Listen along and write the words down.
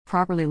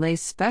Properly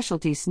Laced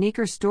Specialty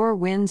Sneaker Store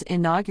wins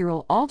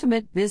inaugural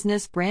Ultimate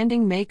Business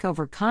Branding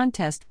Makeover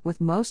contest with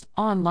most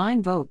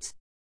online votes.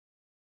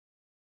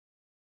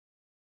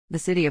 The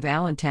City of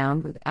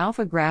Allentown, with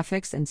Alpha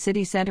Graphics and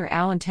City Center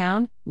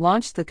Allentown,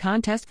 launched the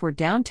contest for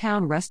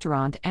downtown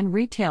restaurant and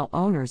retail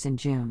owners in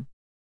June.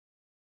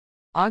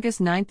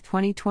 August 9,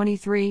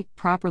 2023,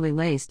 Properly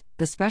Laced,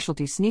 the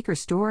specialty sneaker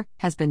store,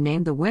 has been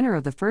named the winner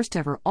of the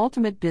first-ever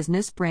Ultimate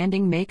Business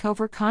Branding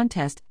Makeover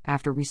contest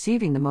after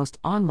receiving the most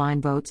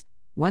online votes,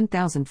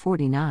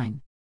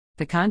 1,049.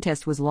 The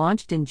contest was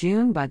launched in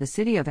June by the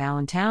City of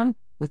Allentown,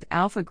 with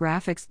Alpha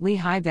Graphics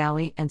Lehigh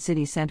Valley and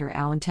City Center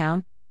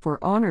Allentown,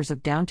 for owners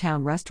of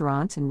downtown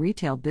restaurants and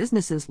retail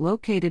businesses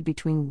located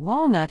between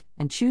Walnut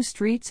and Chew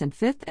Streets and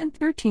 5th and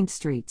 13th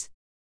Streets.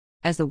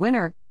 As the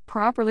winner,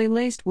 Properly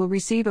Laced will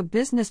receive a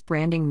business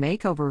branding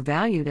makeover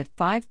valued at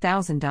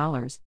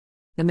 $5,000.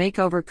 The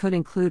makeover could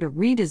include a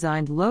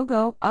redesigned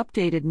logo,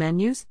 updated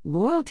menus,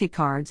 loyalty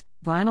cards,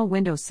 vinyl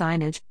window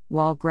signage,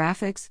 wall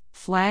graphics,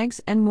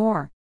 flags, and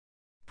more.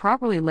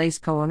 Properly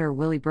Laced co-owner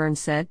Willie Burns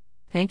said,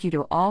 "Thank you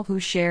to all who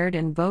shared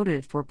and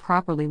voted for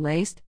Properly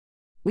Laced.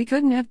 We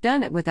couldn't have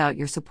done it without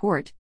your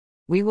support.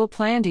 We will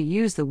plan to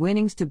use the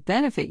winnings to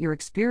benefit your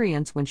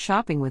experience when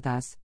shopping with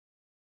us."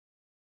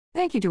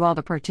 Thank you to all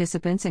the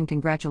participants and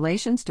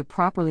congratulations to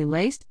Properly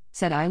Laced,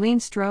 said Eileen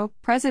Stroh,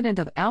 president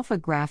of Alpha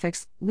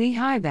Graphics,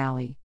 Lehigh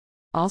Valley.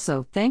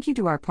 Also, thank you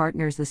to our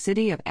partners, the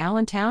City of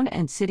Allentown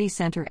and City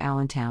Center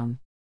Allentown.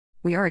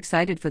 We are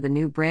excited for the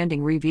new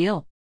branding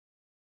reveal.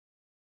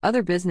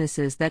 Other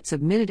businesses that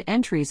submitted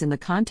entries in the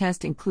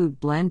contest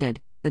include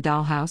Blended, The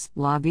Dollhouse,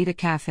 La Vida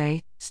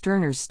Cafe,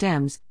 Sterner's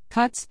Stems,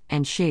 Cuts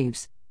and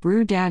Shaves,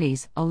 Brew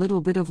Daddies, A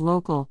Little Bit of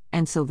Local,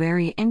 and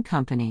Silveri &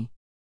 Company.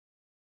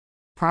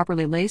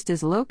 Properly Laced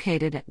is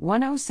located at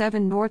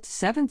 107 North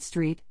 7th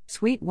Street,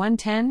 Suite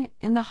 110,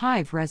 in the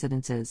Hive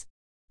Residences.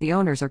 The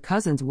owners are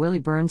cousins Willie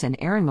Burns and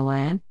Aaron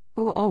Milan,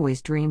 who always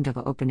dreamed of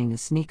opening a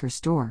sneaker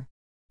store.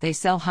 They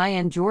sell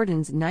high-end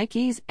Jordans,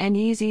 Nikes, and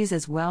Yeezys,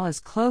 as well as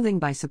clothing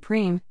by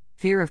Supreme,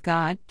 Fear of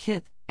God,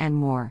 Kith, and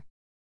more.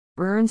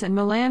 Burns and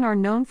Milan are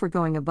known for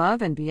going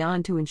above and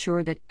beyond to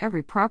ensure that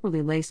every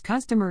Properly Laced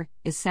customer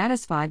is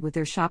satisfied with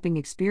their shopping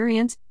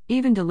experience,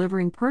 even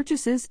delivering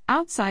purchases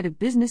outside of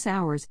business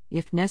hours,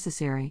 if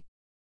necessary.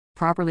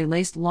 Properly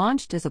Laced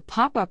launched as a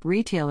pop-up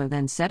retailer,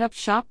 then set up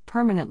shop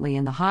permanently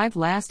in the Hive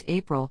last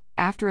April,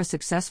 after a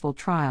successful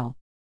trial.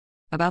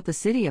 About the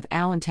City of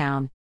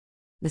Allentown.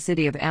 The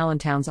City of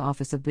Allentown's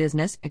Office of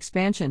Business,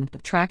 Expansion,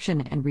 Attraction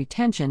and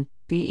Retention,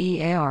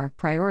 BEAR,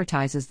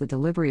 prioritizes the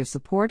delivery of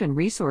support and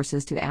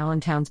resources to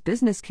Allentown's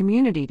business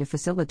community to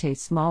facilitate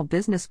small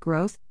business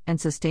growth and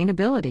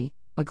sustainability,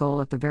 a goal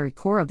at the very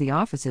core of the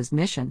office's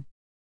mission.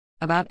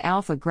 About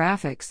Alpha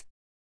Graphics.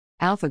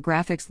 Alpha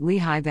Graphics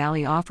Lehigh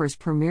Valley offers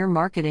premier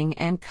marketing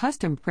and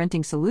custom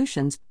printing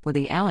solutions for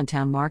the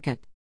Allentown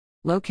market.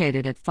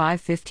 Located at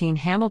 515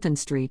 Hamilton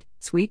Street,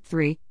 Suite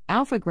 3,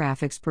 Alpha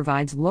Graphics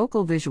provides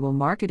local visual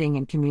marketing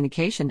and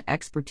communication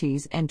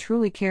expertise and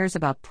truly cares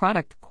about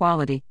product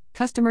quality,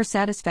 customer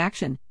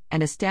satisfaction,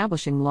 and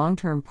establishing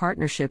long-term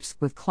partnerships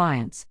with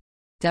clients.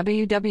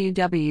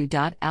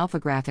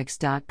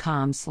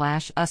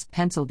 www.alphagraphics.com/us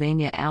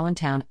Pennsylvania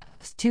Allentown,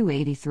 US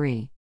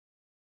 283.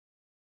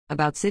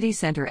 About City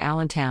Center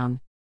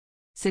Allentown.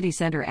 City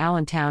Center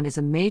Allentown is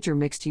a major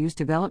mixed-use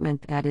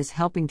development that is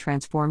helping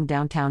transform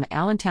downtown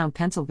Allentown,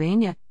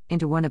 Pennsylvania,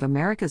 into one of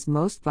America's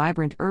most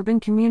vibrant urban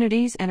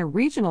communities and a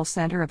regional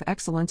center of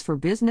excellence for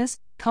business,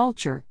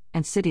 culture,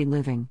 and city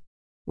living.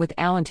 With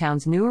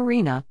Allentown's new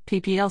arena,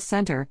 PPL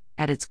Center,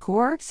 at its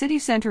core, City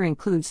Center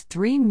includes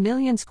 3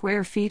 million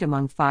square feet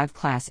among 5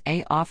 Class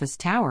A office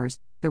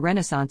towers, the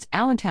Renaissance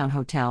Allentown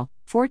Hotel,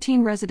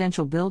 14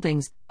 residential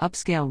buildings,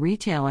 upscale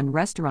retail and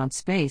restaurant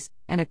space,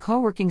 and a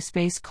co-working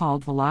space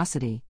called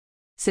Velocity.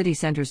 City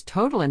Center's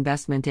total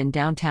investment in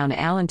downtown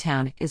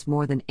Allentown is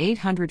more than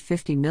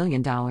 $850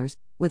 million,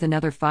 with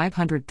another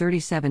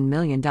 $537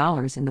 million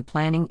in the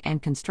planning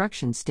and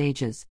construction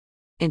stages.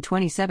 In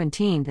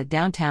 2017, the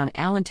Downtown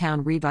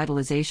Allentown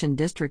Revitalization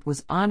District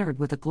was honored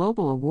with a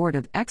Global Award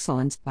of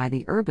Excellence by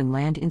the Urban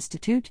Land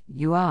Institute,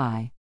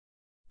 UI.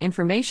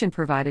 Information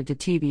provided to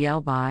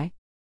TBL by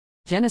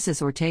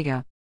Genesis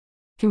Ortega,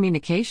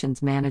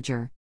 Communications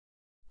Manager,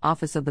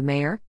 Office of the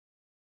Mayor,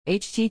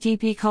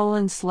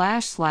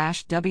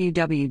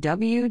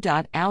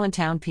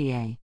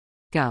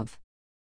 http://www.allentownpa.gov.